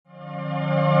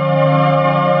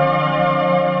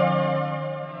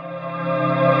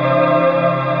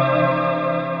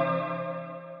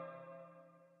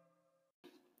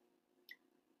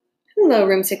Hello,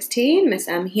 Room 16. Miss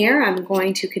M here. I'm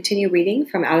going to continue reading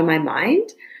from Out of My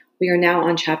Mind. We are now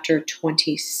on Chapter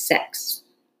 26.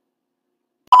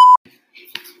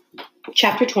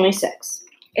 Chapter 26.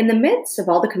 In the midst of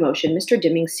all the commotion, Mr.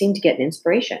 Dimming seemed to get an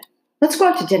inspiration. "Let's go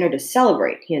out to dinner to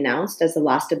celebrate," he announced as the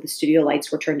last of the studio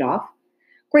lights were turned off.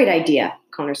 "Great idea,"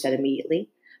 Connor said immediately.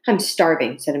 "I'm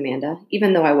starving," said Amanda.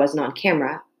 "Even though I wasn't on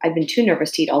camera, I've been too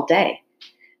nervous to eat all day."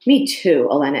 "Me too,"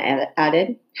 Elena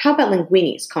added. "How about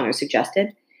linguinis?" Connor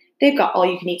suggested. "They've got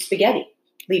all-you-can-eat spaghetti."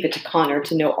 Leave it to Connor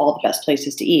to know all the best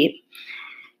places to eat.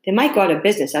 "They might go out of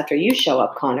business after you show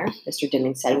up, Connor," Mr.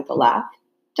 Dimming said with a laugh.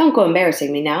 "Don't go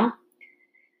embarrassing me now."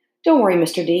 "Don't worry,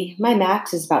 Mr. D. My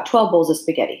max is about 12 bowls of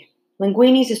spaghetti."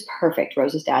 "Linguinis is perfect,"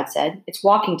 Rose's dad said. "It's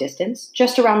walking distance,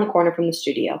 just around the corner from the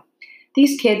studio.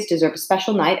 These kids deserve a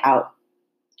special night out."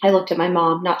 I looked at my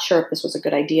mom, not sure if this was a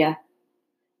good idea.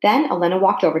 Then Elena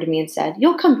walked over to me and said,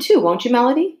 "You'll come too, won't you,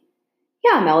 Melody?"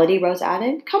 "Yeah, Melody," Rose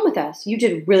added. "Come with us. You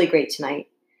did really great tonight."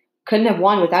 "Couldn't have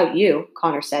won without you,"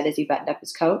 Connor said as he buttoned up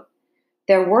his coat.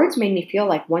 Their words made me feel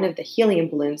like one of the helium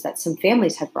balloons that some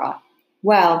families had brought.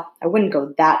 "Well, I wouldn't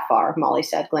go that far," Molly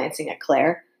said, glancing at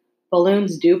Claire.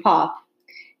 "Balloons do pop."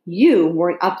 "You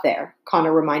weren't up there,"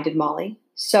 Connor reminded Molly.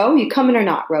 "So, you coming or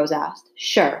not?" Rose asked.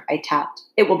 "Sure," I tapped.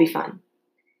 "It will be fun."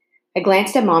 I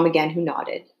glanced at Mom again, who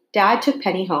nodded. Dad took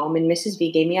Penny home, and Mrs.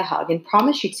 V gave me a hug and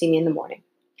promised she'd see me in the morning.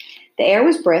 The air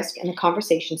was brisk and the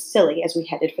conversation silly as we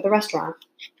headed for the restaurant.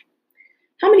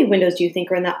 "How many windows do you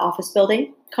think are in that office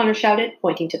building?" Connor shouted,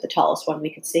 pointing to the tallest one we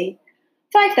could see.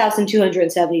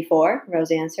 5,274,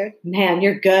 Rose answered. "Man,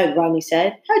 you're good," Rodney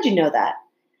said. "How'd you know that?"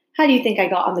 "How do you think I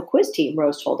got on the quiz team?"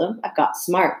 Rose told him. "I've got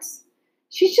smarts."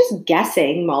 "She's just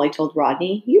guessing," Molly told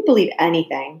Rodney. "You believe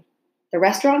anything." The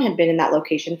restaurant had been in that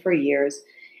location for years.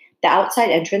 The outside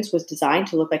entrance was designed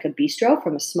to look like a bistro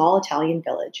from a small Italian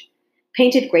village.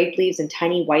 Painted grape leaves and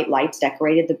tiny white lights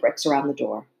decorated the bricks around the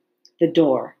door. The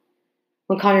door.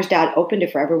 When Connor's dad opened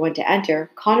it for everyone to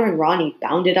enter, Connor and Ronnie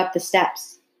bounded up the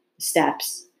steps. The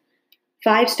steps.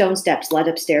 5 stone steps led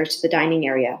upstairs to the dining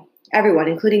area. Everyone,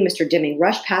 including Mr. Dimming,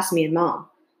 rushed past me and Mom.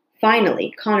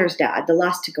 Finally, Connor's dad, the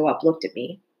last to go up, looked at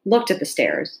me, looked at the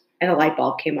stairs, and a light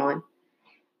bulb came on.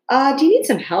 Do you need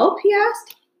some help?" he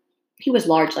asked. He was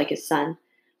large like his son.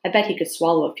 I bet he could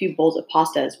swallow a few bowls of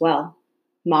pasta as well.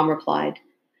 Mom replied,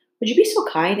 "Would you be so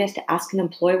kind as to ask an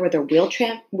employee where their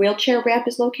wheelchair ramp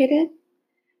is located?"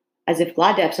 As if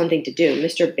glad to have something to do,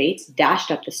 Mr. Bates dashed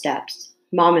up the steps.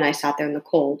 Mom and I sat there in the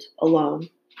cold, alone.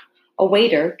 A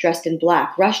waiter, dressed in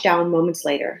black, rushed down moments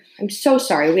later. "I'm so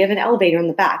sorry, we have an elevator in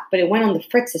the back, but it went on the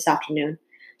fritz this afternoon.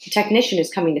 The technician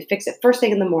is coming to fix it first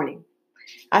thing in the morning."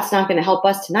 "That's not going to help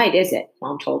us tonight, is it?"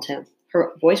 Mom told him.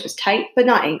 Her voice was tight, but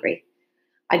not angry.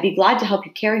 "I'd be glad to help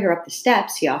you carry her up the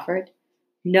steps," he offered.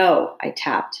 "No," I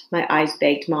tapped. My eyes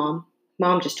begged Mom.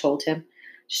 Mom just told him,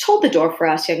 "Just hold the door for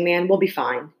us, young man. We'll be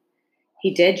fine." He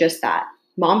did just that.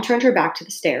 Mom turned her back to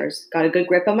the stairs, got a good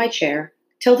grip on my chair,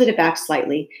 tilted it back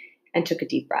slightly, and took a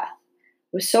deep breath.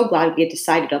 I was so glad we had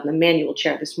decided on the manual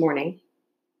chair this morning.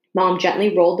 Mom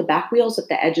gently rolled the back wheels at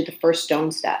the edge of the first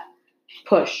stone step.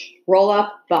 Push, roll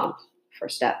up, bump.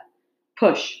 First step.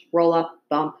 Push, roll up,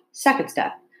 bump. Second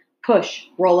step. Push,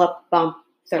 roll up, bump.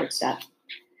 Third step.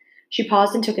 She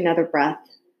paused and took another breath.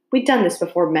 We'd done this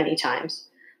before many times.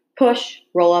 Push,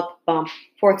 roll up, bump.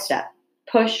 Fourth step.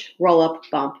 Push, roll up,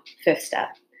 bump. Fifth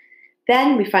step.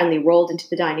 Then we finally rolled into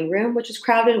the dining room, which was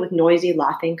crowded with noisy,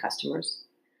 laughing customers.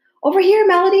 "Over here,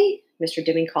 Melody," Mr.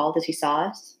 Dimming called as he saw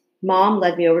us. Mom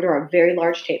led me over to our very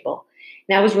large table,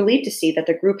 and I was relieved to see that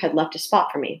the group had left a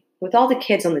spot for me. With all the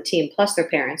kids on the team plus their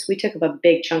parents, we took up a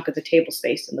big chunk of the table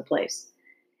space in the place.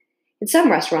 In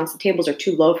some restaurants, the tables are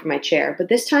too low for my chair, but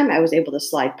this time I was able to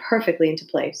slide perfectly into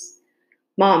place.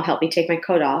 Mom helped me take my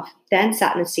coat off, then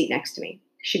sat in the seat next to me.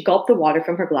 She gulped the water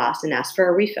from her glass and asked for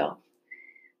a refill.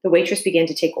 The waitress began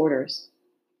to take orders.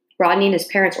 Rodney and his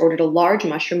parents ordered a large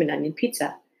mushroom and onion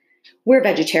pizza. "We're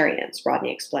vegetarians,"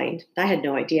 Rodney explained. I had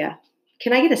no idea.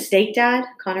 "Can I get a steak, Dad?"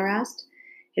 Connor asked.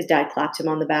 His dad clapped him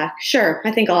on the back. "Sure,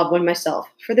 I think I'll have one myself.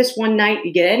 For this one night,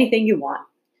 you get anything you want."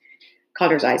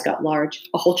 Connor's eyes got large.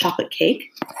 "A whole chocolate cake?"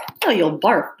 "Oh, you'll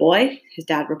barf, boy," his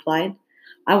dad replied.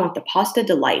 "I want the pasta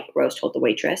delight," Rose told the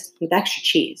waitress, "with extra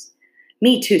cheese."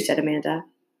 "Me too," said Amanda.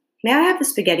 "May I have the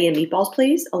spaghetti and meatballs,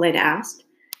 please?" Elena asked.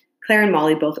 Claire and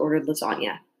Molly both ordered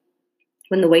lasagna.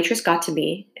 When the waitress got to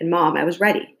me and Mom, I was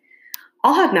ready.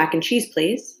 "I'll have mac and cheese,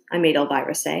 please," I made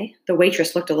Elvira say. The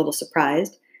waitress looked a little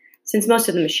surprised, since most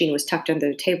of the machine was tucked under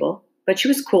the table, but she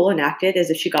was cool and acted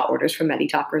as if she got orders from Medi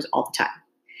Talkers all the time.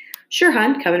 "Sure,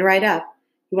 hun, coming right up.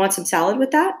 You want some salad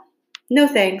with that?" "No,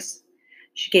 thanks."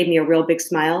 She gave me a real big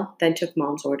smile, then took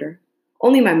Mom's order.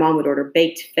 Only my mom would order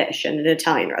baked fish at an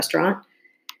Italian restaurant.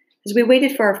 As we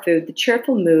waited for our food, the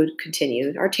cheerful mood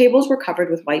continued. Our tables were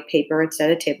covered with white paper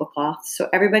instead of tablecloths, so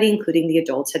everybody, including the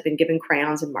adults, had been given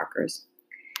crayons and markers.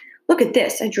 Look at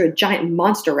this, I drew a giant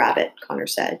monster rabbit, Connor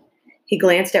said. He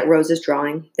glanced at Rose's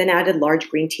drawing, then added large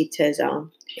green teeth to his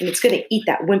own. And it's going to eat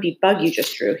that wimpy bug you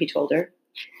just drew, he told her.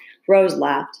 Rose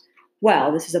laughed.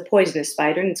 Well, this is a poisonous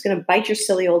spider, and it's going to bite your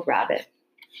silly old rabbit.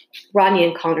 Rodney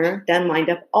and Connor then lined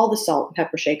up all the salt and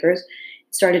pepper shakers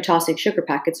and started tossing sugar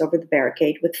packets over the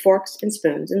barricade with forks and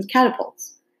spoons and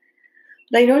catapults.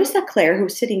 But I noticed that Claire, who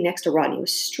was sitting next to Rodney,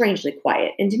 was strangely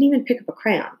quiet and didn't even pick up a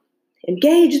crayon.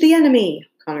 Engage the enemy,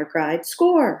 Connor cried.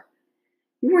 Score!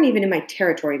 You weren't even in my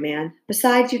territory, man.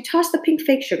 Besides, you tossed the pink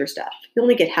fake sugar stuff. You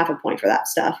only get half a point for that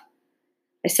stuff.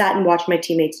 I sat and watched my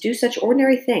teammates do such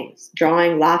ordinary things,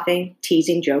 drawing, laughing,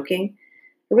 teasing, joking.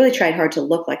 I really tried hard to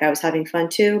look like I was having fun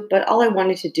too, but all I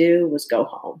wanted to do was go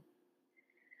home.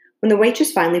 When the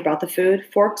waitress finally brought the food,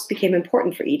 forks became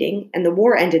important for eating, and the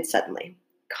war ended suddenly.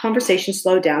 Conversation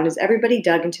slowed down as everybody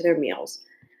dug into their meals.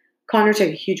 Connor took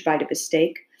a huge bite of his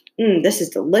steak. This is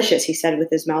delicious, he said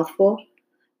with his mouth full.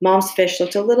 Mom's fish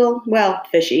looked a little,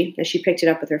 fishy, as she picked it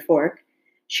up with her fork.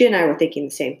 She and I were thinking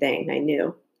the same thing, I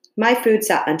knew. My food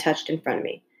sat untouched in front of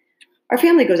me. Our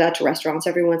family goes out to restaurants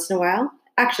every once in a while.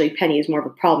 Actually, Penny is more of a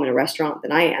problem in a restaurant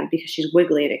than I am because she's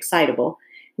wiggly and excitable,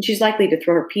 and she's likely to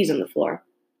throw her peas on the floor.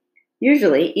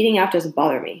 Usually, eating out doesn't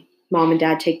bother me. Mom and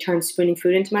Dad take turns spooning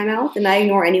food into my mouth, and I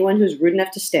ignore anyone who's rude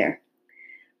enough to stare.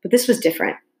 But this was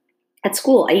different. At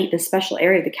school, I eat in a special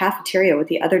area of the cafeteria with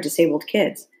the other disabled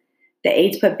kids. The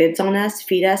aides put bibs on us,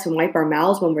 feed us, and wipe our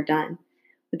mouths when we're done.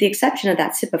 With the exception of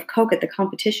that sip of Coke at the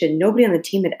competition, nobody on the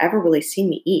team had ever really seen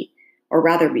me eat, or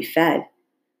rather be fed.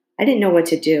 I didn't know what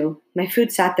to do. My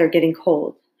food sat there getting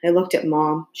cold. I looked at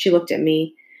Mom. She looked at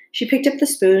me. She picked up the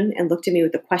spoon and looked at me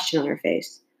with a question on her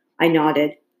face. I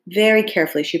nodded. Very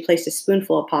carefully, she placed a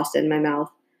spoonful of pasta in my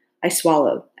mouth. I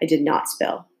swallowed. I did not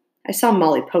spill. I saw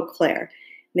Molly poke Claire,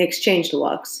 and they exchanged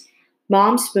looks.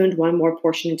 Mom spooned one more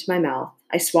portion into my mouth.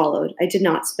 I swallowed. I did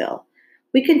not spill.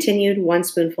 We continued one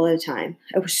spoonful at a time.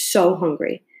 I was so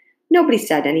hungry. Nobody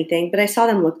said anything, but I saw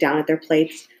them look down at their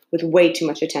plates with way too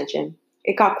much attention.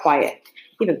 It got quiet.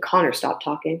 Even Connor stopped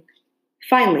talking.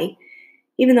 Finally,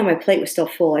 even though my plate was still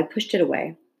full, I pushed it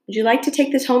away. Would you like to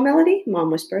take this home, Melody?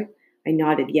 Mom whispered. I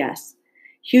nodded yes,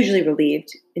 hugely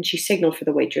relieved, and she signaled for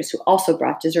the waitress, who also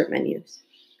brought dessert menus.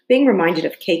 Being reminded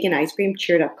of cake and ice cream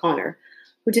cheered up Connor,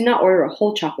 who did not order a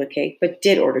whole chocolate cake, but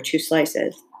did order 2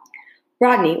 slices.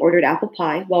 Rodney ordered apple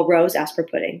pie, while Rose asked for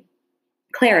pudding.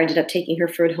 Claire ended up taking her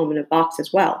food home in a box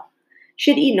as well.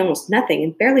 She had eaten almost nothing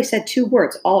and barely said 2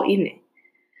 words all evening.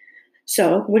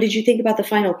 So, what did you think about the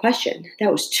final question?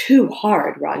 That was too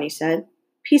hard, Rodney said.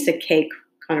 Piece of cake,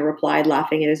 Connor replied,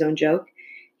 laughing at his own joke.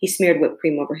 He smeared whipped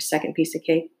cream over his second piece of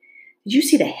cake. Did you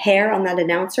see the hair on that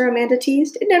announcer? Amanda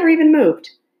teased. It never even moved.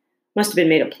 Must have been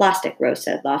made of plastic, Rose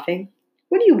said, laughing.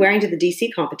 What are you wearing to the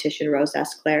DC competition? Rose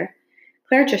asked Claire.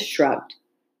 Claire just shrugged.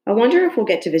 I wonder if we'll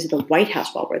get to visit the White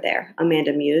House while we're there,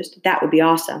 Amanda mused. That would be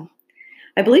awesome.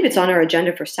 I believe it's on our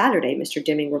agenda for Saturday, Mr.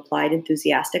 Dimming replied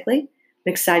enthusiastically.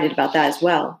 I'm excited about that as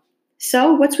well.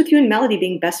 So, what's with you and Melody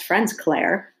being best friends,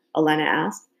 Claire? Elena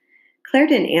asked. Claire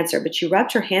didn't answer, but she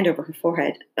rubbed her hand over her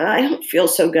forehead. I don't feel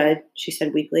so good, she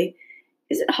said weakly.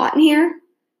 Is it hot in here?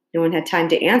 No one had time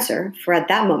to answer, for at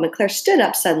that moment Claire stood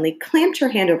up suddenly, clamped her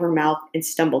hand over her mouth, and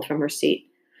stumbled from her seat.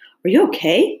 Are you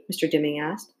okay? Mr. Dimming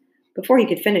asked. Before he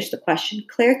could finish the question,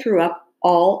 Claire threw up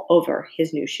all over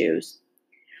his new shoes.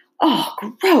 Oh,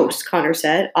 gross, Connor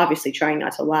said, obviously trying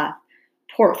not to laugh.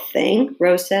 Poor thing,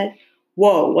 Rose said.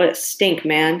 Whoa, what a stink,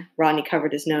 man. Rodney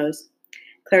covered his nose.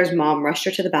 Claire's mom rushed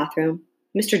her to the bathroom.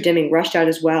 Mr. Dimming rushed out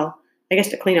as well, I guess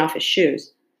to clean off his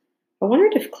shoes. I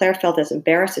wondered if Claire felt as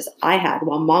embarrassed as I had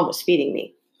while Mom was feeding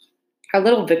me. Our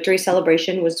little victory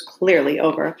celebration was clearly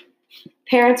over.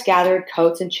 Parents gathered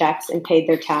coats and checks and paid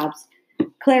their tabs.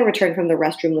 Claire returned from the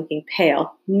restroom looking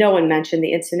pale. No one mentioned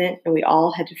the incident, and we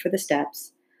all headed for the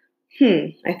steps.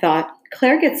 I thought.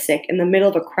 Claire gets sick in the middle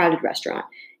of a crowded restaurant,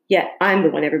 yet I'm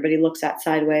the one everybody looks at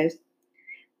sideways.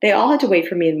 They all had to wait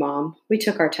for me and Mom. We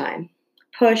took our time.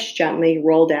 Push, gently,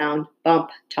 roll down, bump,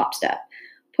 top step.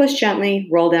 Push gently,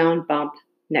 roll down, bump,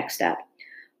 next step.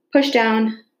 Push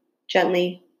down,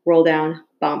 gently, roll down,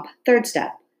 bump, third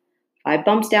step. 5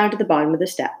 bumps down to the bottom of the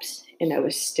steps, and I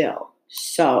was still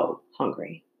so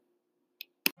hungry.